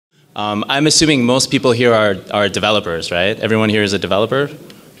I'm assuming most people here are developers, right? Everyone here is a developer?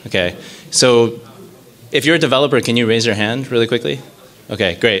 Okay. So if you're a developer, can you raise your hand really quickly?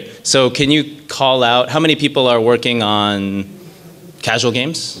 Okay, great. So can you call out, how many people are working on casual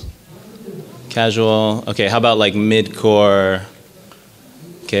games? Casual. Okay, how about like mid-core?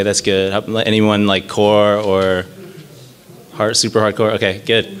 Okay, that's good. Anyone like core or super hardcore? Okay,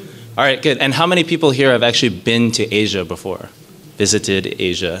 good. All right, good. And how many people here have actually been to Asia before? Visited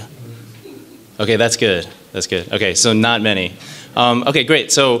Asia? Okay, that's good. That's good. Okay, so not many. Okay,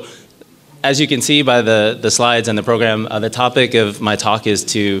 great. So as you can see by the slides and the program, the topic of my talk is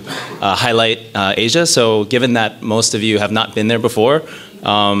to highlight Asia. So given that most of you have not been there before,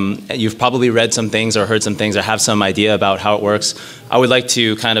 you've probably read some things or heard some things or have some idea about how it works. I would like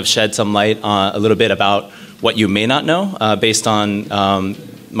to kind of shed some light on a little bit about what you may not know based on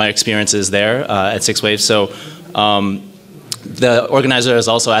my experiences there at 6waves. So the organizer has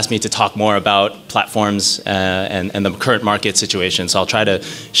also asked me to talk more about platforms and the current market situation, so I'll try to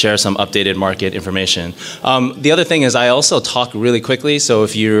share some updated market information. The other thing is I also talk really quickly, so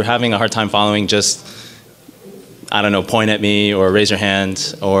if you're having a hard time following, just, I don't know, point at me or raise your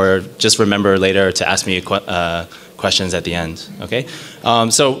hand, or just remember later to ask me questions at the end, okay?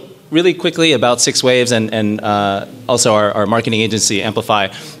 So really quickly about 6waves and also our marketing agency, Amplify.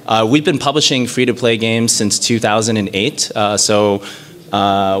 We've been publishing free-to-play games since 2008, so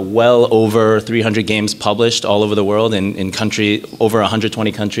well over 300 games published all over the world in over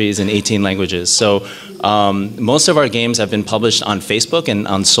 120 countries in 18 languages. So most of our games have been published on Facebook and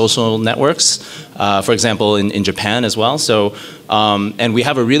on social networks, for example, in Japan as well. So, and we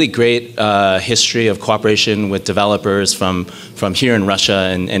have a really great history of cooperation with developers from here in Russia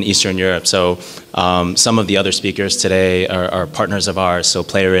and Eastern Europe. So some of the other speakers today are partners of ours, so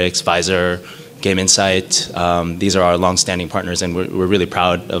Playrix, Visor, Game Insight. These are our long-standing partners, and we're really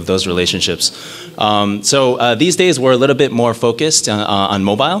proud of those relationships. So these days, we're a little bit more focused on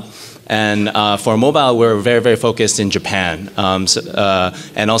mobile. And for mobile, we're very, very focused in Japan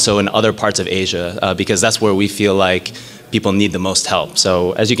and also in other parts of Asia, because that's where we feel like people need the most help.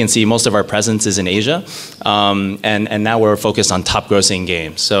 So as you can see, most of our presence is in Asia, and now we're focused on top-grossing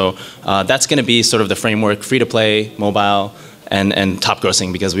games. So that's going to be sort of the framework: free-to-play, mobile, and top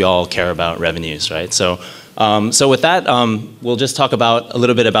grossing, because we all care about revenues, right? So, so with that, we'll just talk about a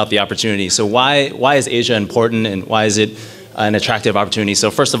little bit about the opportunity. So why is Asia important, and why is it an attractive opportunity?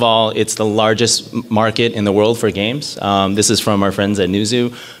 So first of all, it's the largest market in the world for games. This is from our friends at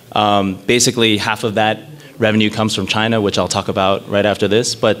Newzoo. Basically, half of that revenue comes from China, which I'll talk about right after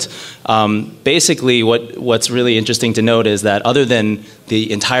this. But basically, what's really interesting to note is that other than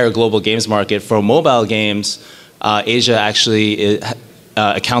the entire global games market, for mobile games, Asia actually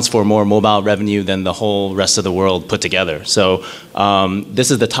accounts for more mobile revenue than the whole rest of the world put together. So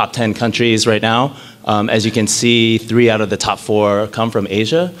this is the top 10 countries right now. As you can see, 3 out of the top 4 come from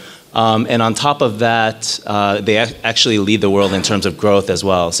Asia. And on top of that, they actually lead the world in terms of growth as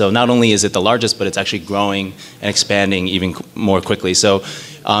well. So not only is it the largest, but it's actually growing and expanding even more quickly. So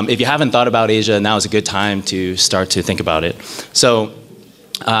if you haven't thought about Asia, now is a good time to start to think about it. So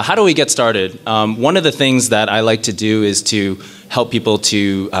how do we get started? One of the things that I like to do is to help people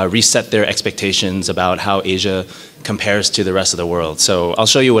to reset their expectations about how Asia compares to the rest of the world. So I'll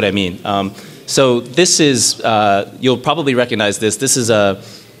show you what I mean. So this is, you'll probably recognize this. This is a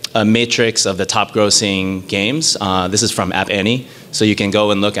matrix of the top grossing games. This is from App Annie. So you can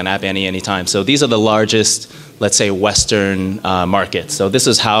go and look on App Annie anytime. So these are the largest, let's say, Western markets. So this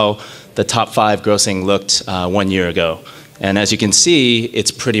is how the top 5 grossing looked 1 year ago. And as you can see, it's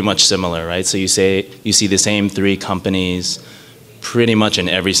pretty much similar, right? So you see the same 3 companies pretty much in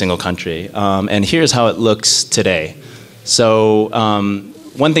every single country. And here's how it looks today. So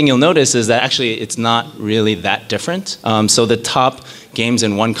one thing you'll notice is that actually it's not really that different. So the top games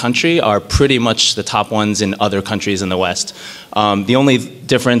in one country are pretty much the top ones in other countries in the West. The only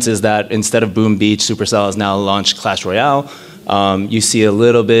difference is that instead of Boom Beach, Supercell has now launched Clash Royale. You see a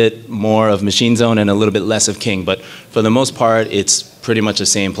little bit more of Machine Zone and a little bit less of King, but for the most part, it's pretty much the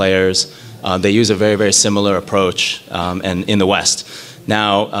same players. They use a very, very similar approach and in the West.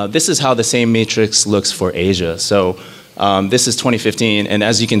 Now, this is how the same matrix looks for Asia. So this is 2015, and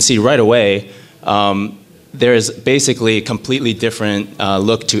as you can see right away, there is basically a completely different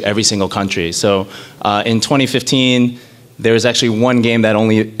look to every single country. So in 2015, there is actually one game that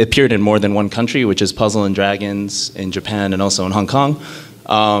only appeared in more than one country, which is Puzzle and Dragons in Japan and also in Hong Kong.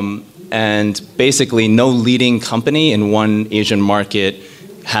 And basically, no leading company in one Asian market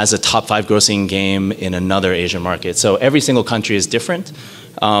has a top 5 grossing game in another Asian market. So every single country is different.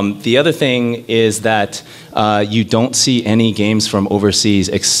 The other thing is that you don't see any games from overseas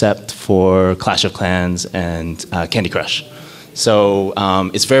except for Clash of Clans and Candy Crush. So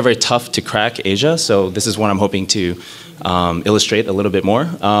it's very, very tough to crack Asia. So this is what I'm hoping to illustrate a little bit more.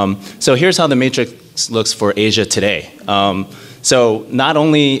 So here's how the matrix looks for Asia today. So not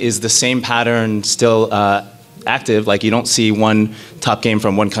only is the same pattern still active, like you don't see one top game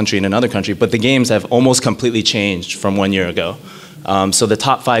from one country in another country, but the games have almost completely changed from 1 year ago. So the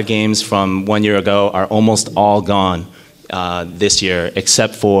top 5 games from 1 year ago are almost all gone this year,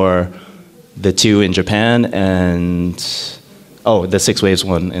 except for the 2 in Japan and the 6waves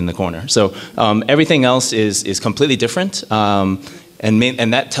one in the corner. So everything else is completely different.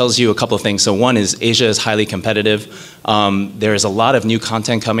 And that tells you a couple of things. So one is Asia is highly competitive. There's a lot of new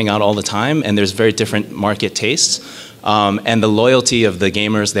content coming out all the time, and there's very different market tastes. And the loyalty of the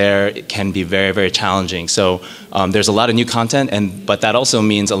gamers there can be very, very challenging. So there's a lot of new content, but that also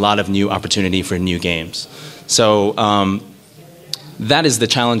means a lot of new opportunity for new games. So that is the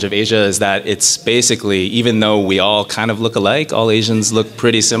challenge of Asia, is that it's basically, even though we all kind of look alike, all Asians look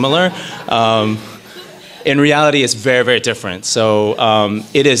pretty similar, in reality, it's very, very different. So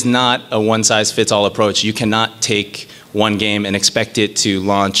it is not a one-size-fits-all approach. You cannot take one game and expect it to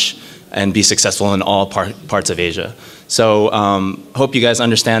launch and be successful in all parts of Asia. So hope you guys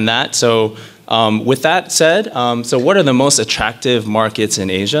understand that. So with that said, so what are the most attractive markets in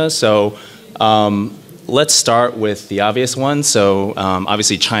Asia? So let's start with the obvious ones. So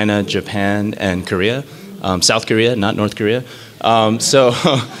obviously China, Japan, and Korea. South Korea, not North Korea.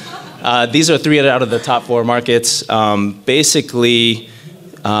 These are 3 out of the top 4 markets. Basically,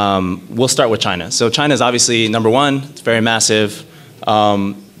 we'll start with China. So China is obviously number 1. It's very massive.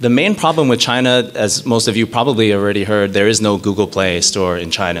 The main problem with China, as most of you probably already heard, there is no Google Play Store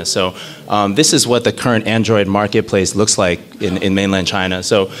in China. So this is what the current Android marketplace looks like in mainland China.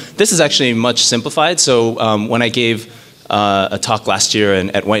 So this is actually much simplified. So when I gave a talk last year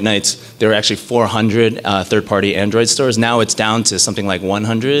at White Nights, there were actually 400 third-party Android stores. Now it's down to something like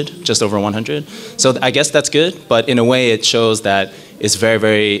 100, just over 100. So I guess that's good, but in a way it shows that it's very,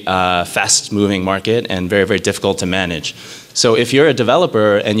 very fast-moving market and very, very difficult to manage. So if you're a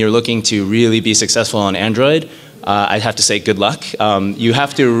developer and you're looking to really be successful on Android, I'd have to say good luck. You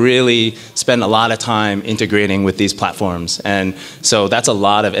have to really spend a lot of time integrating with these platforms. And so that's a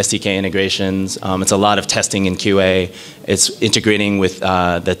lot of SDK integrations. It's a lot of testing in QA. It's integrating with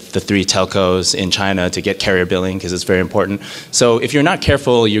the 3 telcos in China to get carrier billing, because it's very important. So if you're not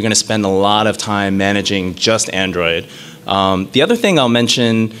careful, you're going to spend a lot of time managing just Android. The other thing I'll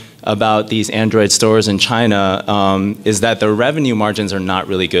mention about these Android stores in China is that the revenue margins are not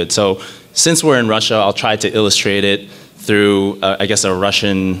really good. So since we're in Russia, I'll try to illustrate it through, I guess, a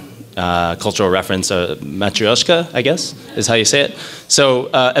Russian cultural reference, matryoshka, I guess, is how you say it. So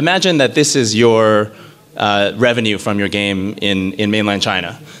imagine that this is your revenue from your game in mainland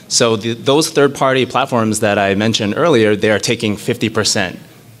China. So those third-party platforms that I mentioned earlier, they are taking 50%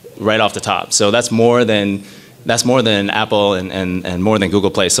 right off the top. So that's more than Apple and more than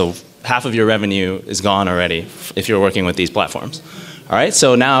Google Play. So half of your revenue is gone already if you're working with these platforms. All right,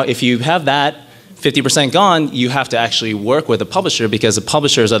 so now if you have that 50% gone, you have to actually work with a publisher, because the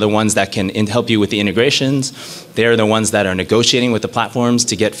publishers are the ones that can help you with the integrations. They're the ones that are negotiating with the platforms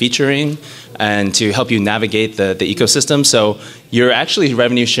to get featuring and to help you navigate the ecosystem. So you're actually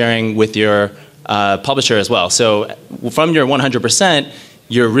revenue sharing with your publisher as well. So from your 100%,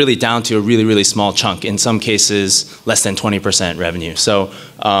 you're really down to a really, really small chunk, in some cases less than 20% revenue. So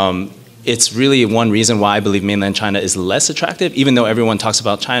it's really one reason why I believe mainland China is less attractive. Even though everyone talks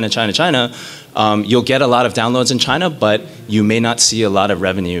about China, China, China, you'll get a lot of downloads in China, but you may not see a lot of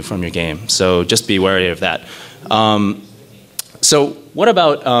revenue from your game. So just be wary of that. So what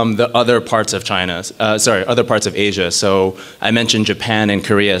about the other parts of China? Other parts of Asia. So I mentioned Japan and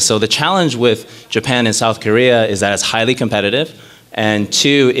Korea. So the challenge with Japan and South Korea is that it's highly competitive. And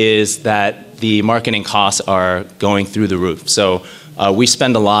 2 is that the marketing costs are going through the roof. So we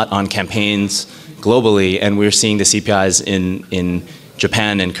spend a lot on campaigns globally, and we're seeing the CPIs in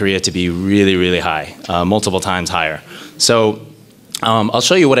Japan and Korea to be really, really high, multiple times higher. So I'll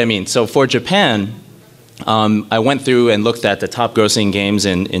show you what I mean. So for Japan, I went through and looked at the top grossing games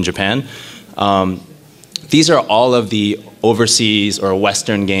in Japan. These are all of the overseas or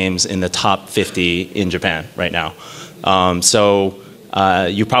Western games in the top 50 in Japan right now.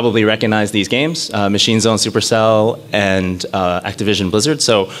 You probably recognize these games, Machine Zone, Supercell, and Activision Blizzard.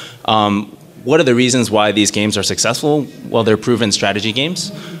 So what are the reasons why these games are successful? Well, they're proven strategy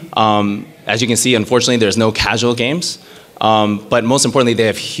games. As you can see, unfortunately, there's no casual games. But most importantly, they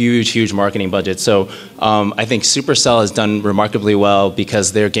have huge marketing budgets. So I think Supercell has done remarkably well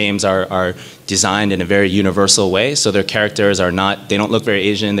because their games are designed in a very universal way. So their characters they don't look very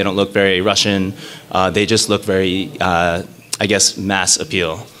Asian, they don't look very Russian. They just look very, I guess, mass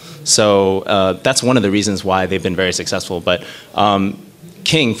appeal. So that's one of the reasons why they've been very successful. But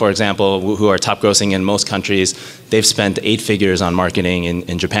King, for example, who are top grossing in most countries, they've spent 8 figures on marketing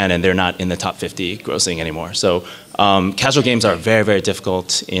in Japan, and they're not in the top 50 grossing anymore. So casual games are very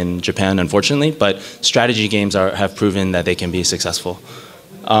difficult in Japan, unfortunately, but strategy games have proven that they can be successful.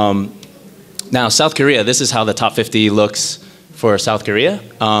 Now, South Korea, this is how the top 50 looks for South Korea.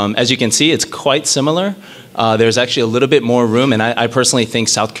 As you can see, it's quite similar. There's actually a little bit more room, and I personally think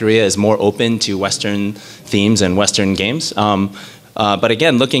South Korea is more open to Western themes and Western games. But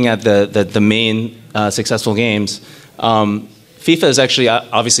again, looking at the main successful games, FIFA is actually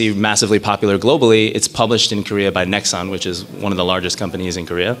obviously massively popular globally. It's published in Korea by Nexon, which is one of the largest companies in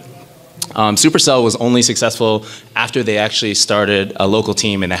Korea. Supercell was only successful after they actually started a local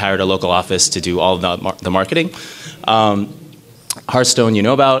team and they hired a local office to do all of the marketing. Hearthstone you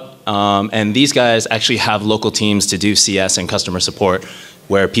know about, and these guys actually have local teams to do CS and customer support,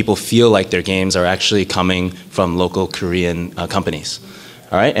 where people feel like their games are actually coming from local Korean companies.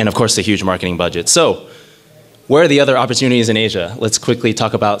 All right, and of course the huge marketing budget. So where are the other opportunities in Asia? Let's quickly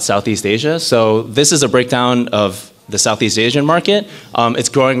talk about Southeast Asia. So this is a breakdown of the Southeast Asian market. It's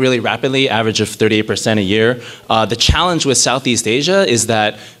growing really rapidly, average of 38% a year. The challenge with Southeast Asia is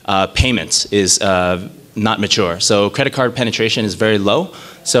that payments is not mature. So credit card penetration is very low.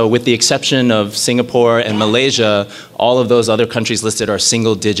 So with the exception of Singapore and Malaysia, all of those other countries listed are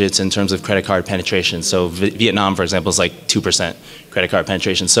single digits in terms of credit card penetration. So Vietnam, for example, is like 2% credit card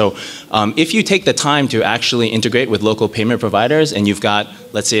penetration. So if you take the time to actually integrate with local payment providers and you've got,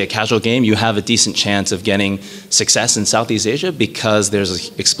 let's say, a casual game, you have a decent chance of getting success in Southeast Asia because there's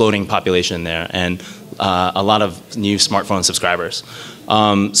an exploding population there and a lot of new smartphone subscribers.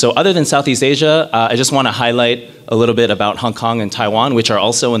 So other than Southeast Asia, I just want to highlight a little bit about Hong Kong and Taiwan, which are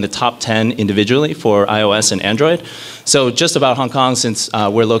also in the top 10 individually for iOS and Android. So just about Hong Kong, since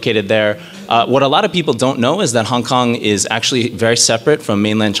we're located there, what a lot of people don't know is that Hong Kong is actually very separate from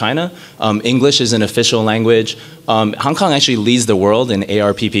mainland China. English is an official language. Hong Kong actually leads the world in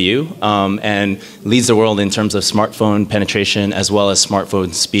ARPPU and leads the world in terms of smartphone penetration as well as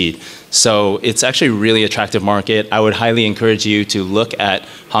smartphone speed. So it's actually a really attractive market. I would highly encourage you to look at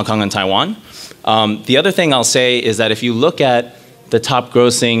Hong Kong and Taiwan. The other thing I'll say is that if you look at the top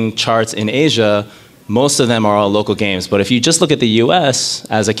grossing charts in Asia, most of them are all local games. But if you just look at the US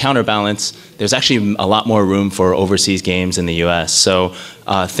as a counterbalance, there's actually a lot more room for overseas games in the US. So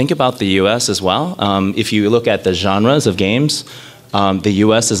think about the US as well. If you look at the genres of games, the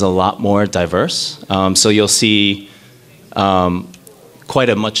US is a lot more diverse. So you'll see quite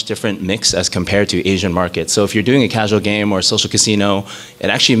a much different mix as compared to Asian markets. So if you're doing a casual game or a social casino, it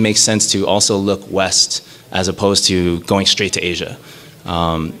actually makes sense to also look west as opposed to going straight to Asia.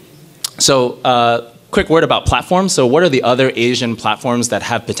 Quick word about platforms. So what are the other Asian platforms that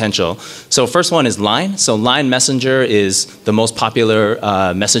have potential? So first one is Line. So Line Messenger is the most popular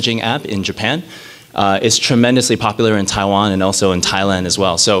messaging app in Japan. It's tremendously popular in Taiwan and also in Thailand as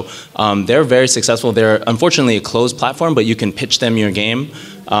well. So they're very successful. They're unfortunately a closed platform, but you can pitch them your game.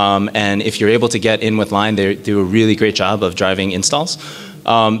 And if you're able to get in with Line, they do a really great job of driving installs.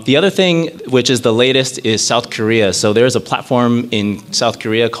 The other thing, which is the latest, is South Korea. So there's a platform in South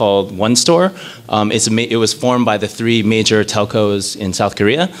Korea called One Store. It was formed by the 3 major telcos in South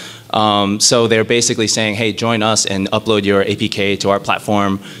Korea. So they're basically saying, hey, join us and upload your APK to our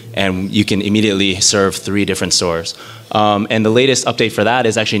platform, and you can immediately serve 3 different stores. And the latest update for that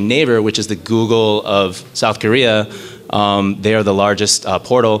is actually Naver, which is the Google of South Korea. They are the largest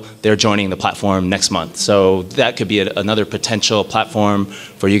portal. They're joining the platform next month. So that could be another potential platform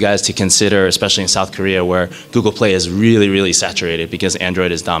for you guys to consider, especially in South Korea, where Google Play is really, really saturated because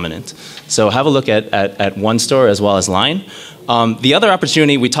Android is dominant. So have a look at One Store as well as Line. The other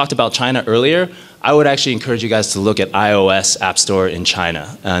opportunity, we talked about China earlier. I would actually encourage you guys to look at iOS App Store in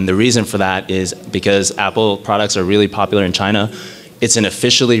China. And the reason for that is because Apple products are really popular in China. It's an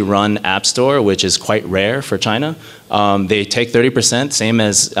officially run app store, which is quite rare for China. They take 30%, same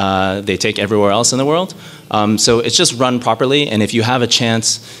as they take everywhere else in the world. So it's just run properly, and if you have a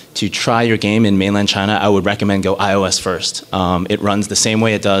chance to try your game in mainland China, I would recommend go iOS first. It runs the same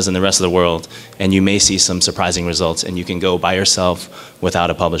way it does in the rest of the world, and you may see some surprising results, and you can go by yourself without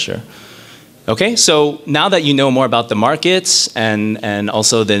a publisher. Okay, so now that you know more about the markets and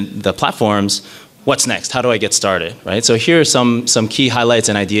also the platforms, what's next? How do I get started, right? So here are some key highlights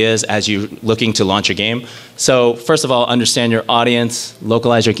and ideas as you're looking to launch a game. So first of all, understand your audience,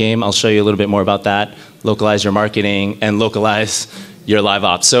 localize your game. I'll show you a little bit more about that. Localize your marketing and localize your live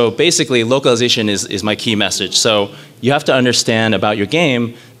ops. So basically, localization is my key message. So you have to understand about your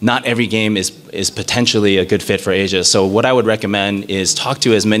game, not every game is potentially a good fit for Asia. So what I would recommend is talk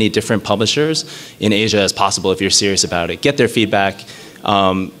to as many different publishers in Asia as possible if you're serious about it. Get their feedback.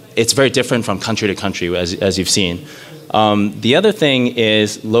 It's very different from country to country, as you've seen. The other thing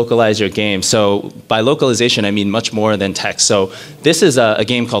is localize your game. So by localization, I mean much more than text. So this is a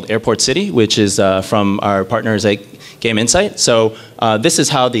game called Airport City, which is from our partners at Game Insight. So this is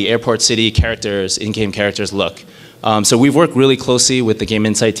how the Airport City characters, in-game characters look. So we've worked really closely with the Game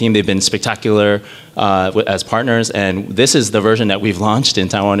Insight team. They've been spectacular as partners, and this is the version that we've launched in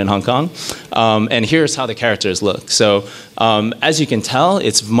Taiwan and Hong Kong. And here's how the characters look. So as you can tell,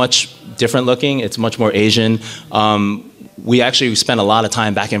 it's much different looking. It's much more Asian. We actually spent a lot of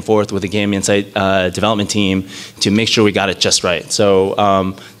time back and forth with the Game Insight development team to make sure we got it just right.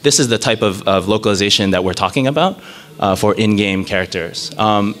 So this is the type of localization that we're talking about for in-game characters.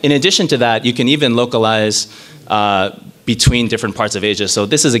 In addition to that, you can even localize between different parts of Asia. So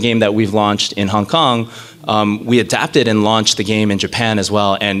this is a game that we've launched in Hong Kong. We adapted and launched the game in Japan as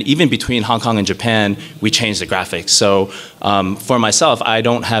well. And even between Hong Kong and Japan, we changed the graphics. So for myself, I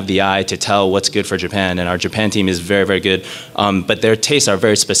don't have the eye to tell what's good for Japan. And our Japan team is very, very good. But their tastes are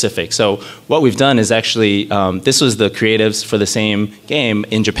very specific. So what we've done is actually, this was the creatives for the same game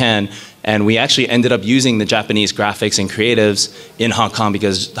in Japan. And we actually ended up using the Japanese graphics and creatives in Hong Kong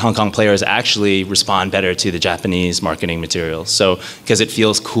because Hong Kong players actually respond better to the Japanese marketing materials. So, because it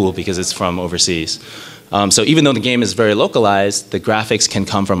feels cool because it's from overseas. So even though the game is very localized, the graphics can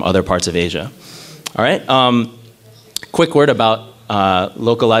come from other parts of Asia. All right, quick word about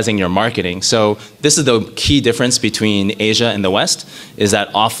localizing your marketing. So this is the key difference between Asia and the West, is that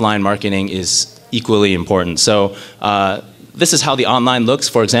offline marketing is equally important. So this is how the online looks,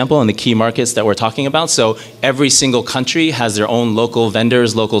 for example, in the key markets that we're talking about. So every single country has their own local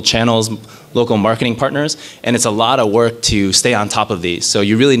vendors, local channels, local marketing partners, and it's a lot of work to stay on top of these. So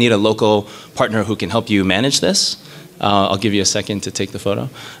you really need a local partner who can help you manage this. I'll give you a second to take the photo.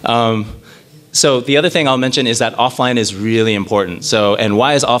 So the other thing I'll mention is that offline is really important. So, and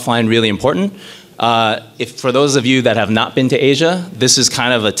why is offline really important? If for those of you that have not been to Asia, this is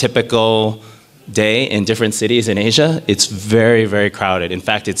kind of a typical day in different cities in Asia. It's very, very crowded. In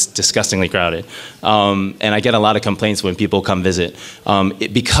fact, it's disgustingly crowded. And I get a lot of complaints when people come visit.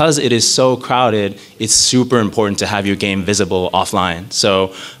 Because it is so crowded, it's super important to have your game visible offline.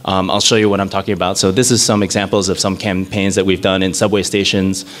 So I'll show you what I'm talking about. So this is some examples of some campaigns that we've done in subway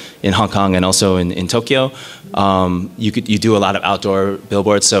stations in Hong Kong and also in Tokyo. You do a lot of outdoor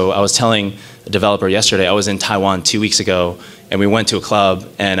billboards. So I was telling a developer yesterday, I was in Taiwan 2 weeks ago, and we went to a club,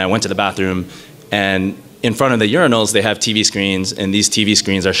 and I went to the bathroom, and in front of the urinals, they have TV screens, and these TV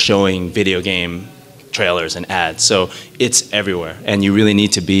screens are showing video game trailers and ads. So it's everywhere, and you really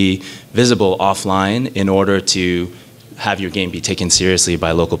need to be visible offline in order to have your game be taken seriously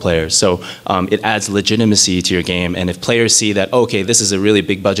by local players. So it adds legitimacy to your game, and if players see that, okay, this is a really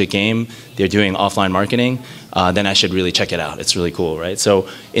big budget game, they're doing offline marketing, then I should really check it out. It's really cool, right? So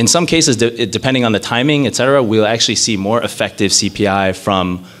in some cases, depending on the timing, et cetera, we'll actually see more effective CPI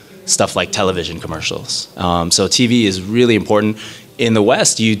from stuff like television commercials. So TV is really important. In the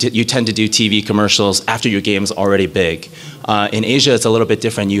West, you tend to do TV commercials after your game's already big. In Asia, it's a little bit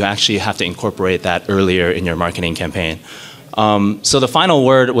different. You actually have to incorporate that earlier in your marketing campaign. So the final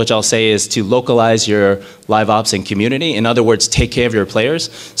word, which I'll say, is to localize your live ops and community. In other words, take care of your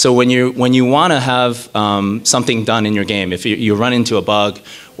players. So when you want to have something done in your game, if you run into a bug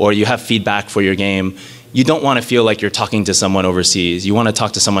or you have feedback for your game, you don't want to feel like you're talking to someone overseas. You want to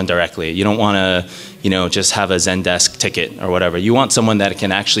talk to someone directly. You don't want to, just have a Zendesk ticket or whatever. You want someone that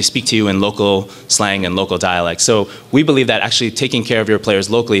can actually speak to you in local slang and local dialect. So we believe that actually taking care of your players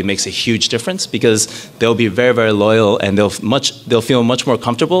locally makes a huge difference because they'll be very, very loyal, and they'll feel much more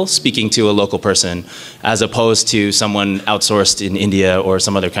comfortable speaking to a local person as opposed to someone outsourced in India or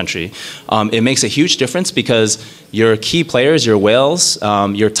some other country. It makes a huge difference because your key players, your whales,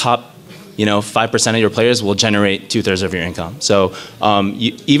 your top 5% of your players will generate 2/3 of your income. So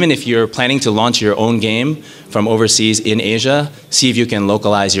even if you're planning to launch your own game from overseas in Asia, see if you can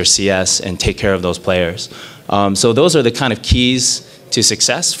localize your CS and take care of those players. So those are the kind of keys to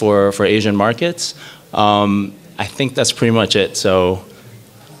success for Asian markets. I think that's pretty much it. So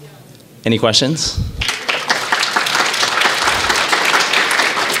any questions?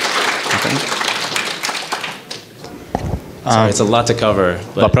 Okay. Sorry, it's a lot to cover.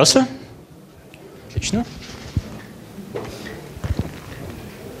 Вопросы? Отлично.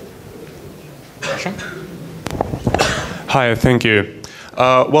 Hi, thank you.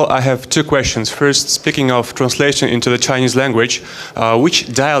 Well, I have two questions. First, speaking of translation into the Chinese language,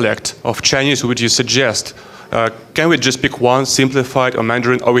 which dialect of Chinese would you suggest? Can we just pick one, simplified or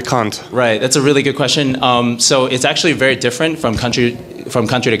Mandarin, or we can't? Right, that's a really good question. So it's actually very different from country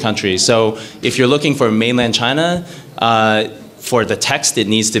to country. So if you're looking for mainland China, for the text, it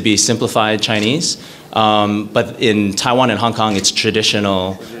needs to be simplified Chinese. But in Taiwan and Hong Kong, it's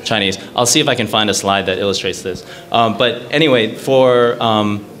traditional Chinese. I'll see if I can find a slide that illustrates this. But anyway, for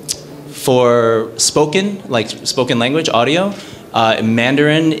spoken language audio,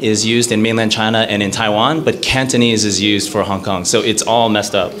 Mandarin is used in mainland China and in Taiwan, but Cantonese is used for Hong Kong. So it's all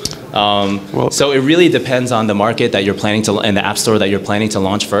messed up. So it really depends on the market that you're planning to, and the app store that you're planning to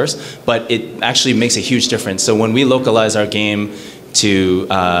launch first. But it actually makes a huge difference. So when we localize our game to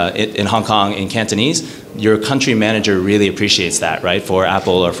in Hong Kong in Cantonese, your country manager really appreciates that, right? For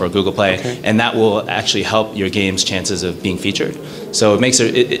Apple or for Google Play, and that will actually help your game's chances of being featured. So it makes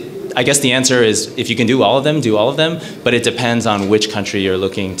I guess the answer is if you can do all of them, do all of them, but it depends on which country you're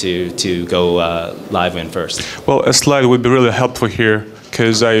looking to go live in first. Well, a slide would be really helpful here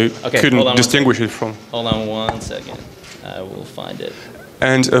because I couldn't distinguish it from. Hold on 1 second. I will find it.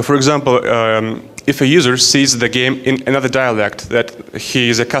 And for example, if a user sees the game in another dialect that he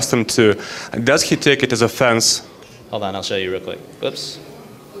is accustomed to, does he take it as offense? Hold on, I'll show you real quick. Whoops.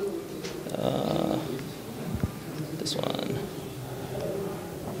 This one.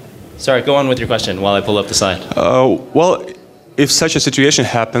 Sorry, go on with your question while I pull up the slide. Well, if such a situation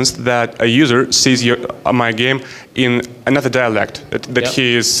happens that a user sees my game in another dialect that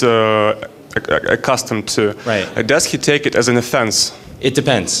he is accustomed to, does he take it as an offense? It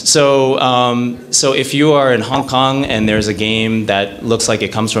depends. So, so if you are in Hong Kong and there's a game that looks like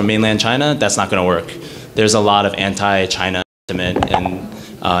it comes from mainland China, that's not going to work. There's a lot of anti-China sentiment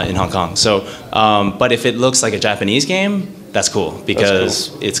in Hong Kong. So, but if it looks like a Japanese game, that's cool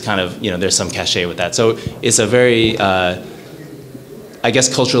because it's kind of, there's some cachet with that. So it's a very, I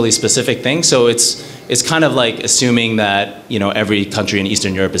guess, culturally specific thing. So it's kind of like assuming that every country in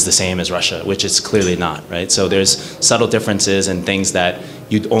Eastern Europe is the same as Russia, which is clearly not, right? So there's subtle differences and things that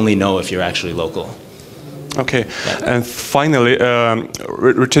you'd only know if you're actually local. Okay, and finally,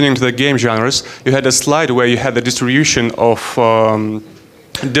 returning to the game genres, you had a slide where you had the distribution of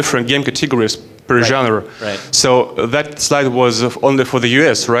different game categories per genre. Right. So that slide was only for the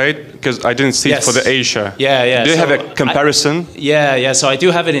US, right? Because I didn't see it for the Asia. Yeah. Do you have a comparison? Yeah. So I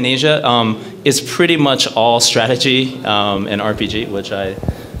do have it in Asia. It's pretty much all strategy and RPG, which I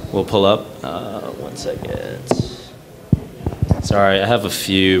will pull up. 1 second. Sorry, I have a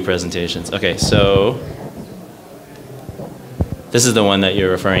few presentations. Okay, so this is the one that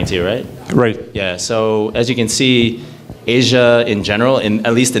you're referring to, right? Right. Yeah. So as you can see, Asia in general,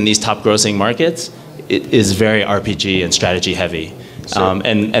 at least in these top grossing markets, it is very RPG and strategy heavy.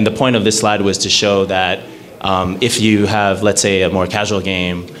 And the point of this slide was to show that if you have, let's say, a more casual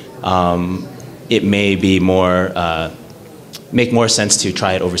game, it may be make more sense to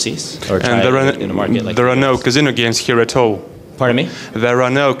try it overseas or try it in a market like there are no casino games here at all. Pardon me? There are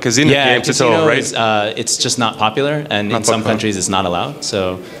no casino games at all, right? It's just not popular, and in some countries it's not allowed.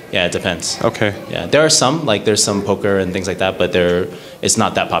 So yeah, it depends. Okay. Yeah, there are some, like there's some poker and things like that, but it's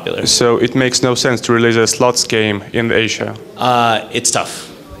not that popular. So it makes no sense to release a slots game in Asia. It's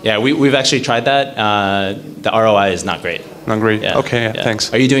tough. Yeah, we've actually tried that. The ROI is not great. Not great. Yeah. Okay,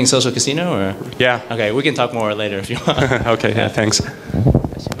 thanks. Are you doing social casino or? Yeah. Okay, we can talk more later if you want. Okay, yeah, thanks.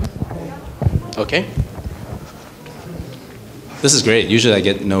 Okay. This is great. Usually I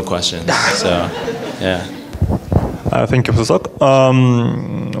get no questions. So, yeah. Thank you for the talk.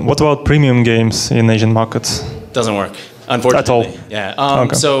 What about premium games in Asian markets? Doesn't work, unfortunately. At all? Yeah.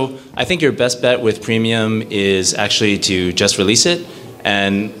 So I think your best bet with premium is actually to just release it.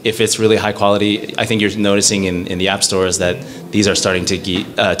 And if it's really high quality, I think you're noticing in the app stores that these are starting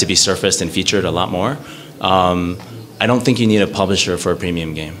to be surfaced and featured a lot more. I don't think you need a publisher for a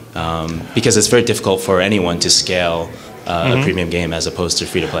premium game because it's very difficult for anyone to scale a premium game as opposed to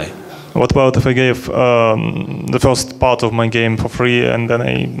free-to-play. What about if I gave the first part of my game for free and then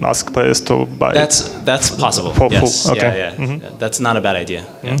I ask players to buy it? That's possible. Yes. Okay. Yeah. That's not a bad idea.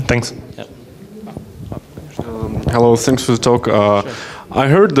 Yeah. Thanks. Yep. Hello, thanks for the talk. Sure. I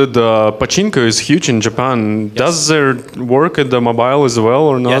heard that pachinko is huge in Japan. Yes. Does it work at the mobile as well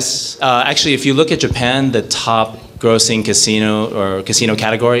or not? Yes. Actually, if you look at Japan, the top grossing casino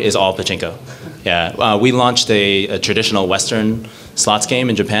category is all pachinko. Yeah. We launched a traditional Western slots game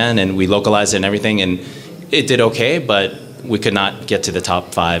in Japan, and we localized it and everything, and it did okay, but we could not get to the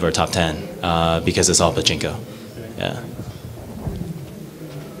top 5 or top 10. because it's all pachinko. Yeah.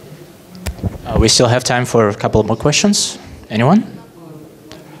 We still have time for a couple more questions. Anyone?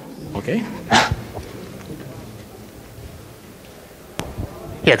 Okay.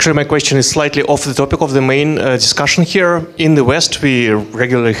 Yeah, actually, my question is slightly off the topic of the main discussion here. In the West, we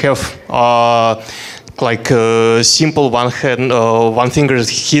regularly have like simple one finger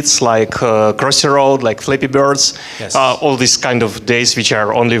hits like Crossy Road, like Flappy Birds, yes. All these kind of days which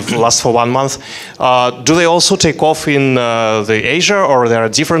are only last for 1 month. Do they also take off in the Asia, or there are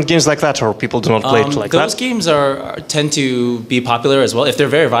different games like that, or people do not play it like those that? games tend to be popular as well. If they're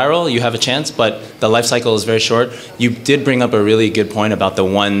very viral, you have a chance, but the life cycle is very short. You did bring up a really good point about the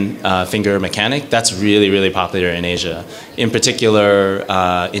one finger mechanic. That's really, really popular in Asia, in particular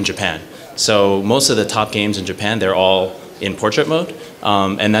in Japan. So most of the top games in Japan, they're all in portrait mode,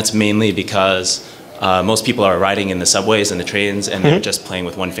 and that's mainly because most people are riding in the subways and the trains, and they're just playing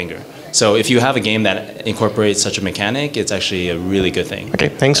with one finger. So if you have a game that incorporates such a mechanic, it's actually a really good thing. Okay,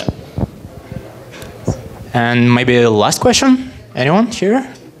 thanks. And maybe the last question? Anyone here?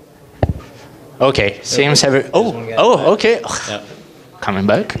 Okay, seems every... Oh, okay. Yeah. Coming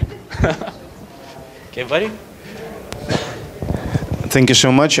back. Okay, buddy. Thank you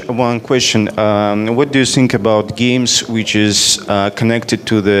so much. One question. What do you think about games which is connected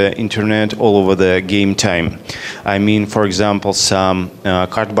to the internet all over the game time? I mean, for example, some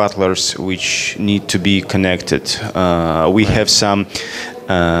card battlers which need to be connected. We have some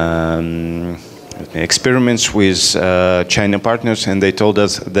experiments with China partners, and they told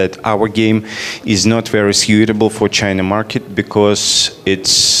us that our game is not very suitable for China market because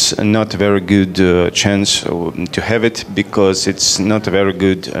it's not a very good chance to have it, because it's not a very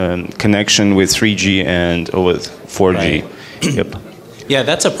good connection with 3G and with 4G. Right. Yep. Yeah,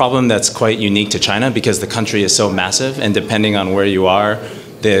 that's a problem that's quite unique to China because the country is so massive, and depending on where you are,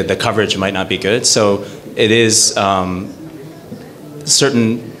 the coverage might not be good. So it is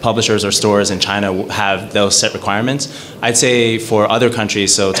certain publishers or stores in China have those set requirements. I'd say for other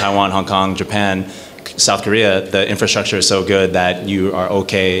countries, so Taiwan, Hong Kong, Japan, South Korea, the infrastructure is so good that you are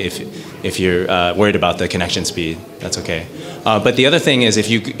okay if you're worried about the connection speed. That's okay. But the other thing is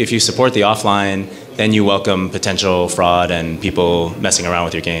if you support the offline, then you welcome potential fraud and people messing around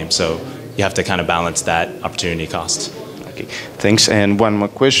with your game. So you have to kind of balance that opportunity cost. Okay, thanks. And one more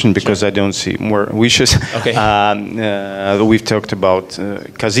question, because sure. I don't see more wishes. Okay. We've talked about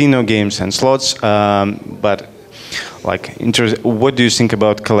casino games and slots, but like, what do you think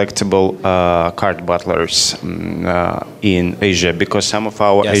about collectible card battlers in Asia? Because some of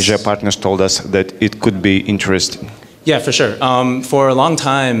our yes. Asia partners told us that it could be interesting. Yeah, for sure. For a long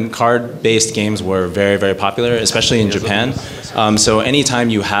time, card-based games were very, very popular, especially in Japan. So anytime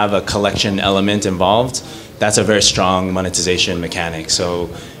you have a collection element involved, that's a very strong monetization mechanic. So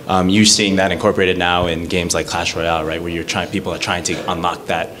you're seeing that incorporated now in games like Clash Royale, right, where people are trying to unlock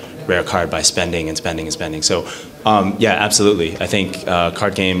that rare card by spending and spending and spending. So yeah, absolutely. I think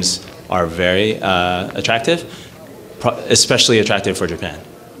card games are very attractive, especially attractive for Japan.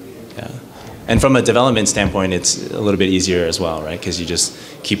 Yeah. And from a development standpoint, it's a little bit easier as well, right? Because you just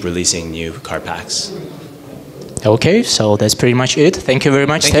keep releasing new card packs. Okay, so that's pretty much it. Thank you very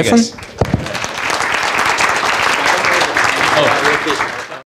much, Stefan. Oh.